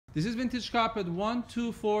This is vintage carpet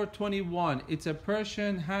 12421. It's a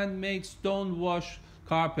Persian handmade stone wash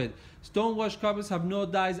carpet. Stone wash carpets have no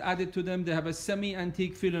dyes added to them. They have a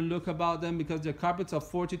semi-antique feel and look about them because their carpets are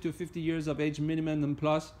 40 to 50 years of age minimum and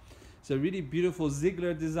plus. It's a really beautiful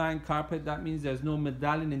Ziegler design carpet. That means there's no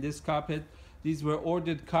medallion in this carpet. These were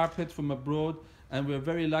ordered carpets from abroad, and we're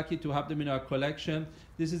very lucky to have them in our collection.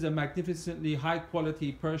 This is a magnificently high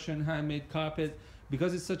quality Persian handmade carpet.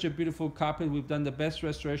 Because it's such a beautiful carpet, we've done the best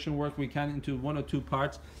restoration work we can into one or two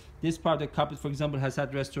parts. This part of the carpet, for example, has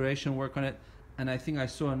had restoration work on it, and I think I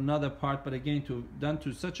saw another part, but again, done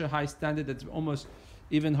to such a high standard that it's almost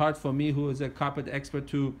even hard for me, who is a carpet expert,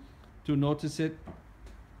 to notice it.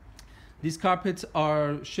 These carpets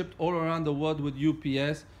are shipped all around the world with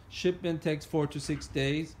UPS. Shipment takes 4 to 6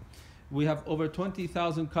 days. We have over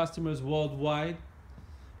 20,000 customers worldwide.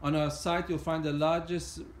 On our site, you'll find the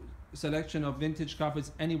largest selection of vintage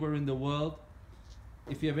carpets anywhere in the world.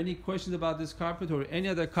 If you have any questions about this carpet or any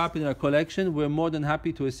other carpet in our collection, we're more than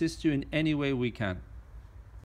happy to assist you in any way we can.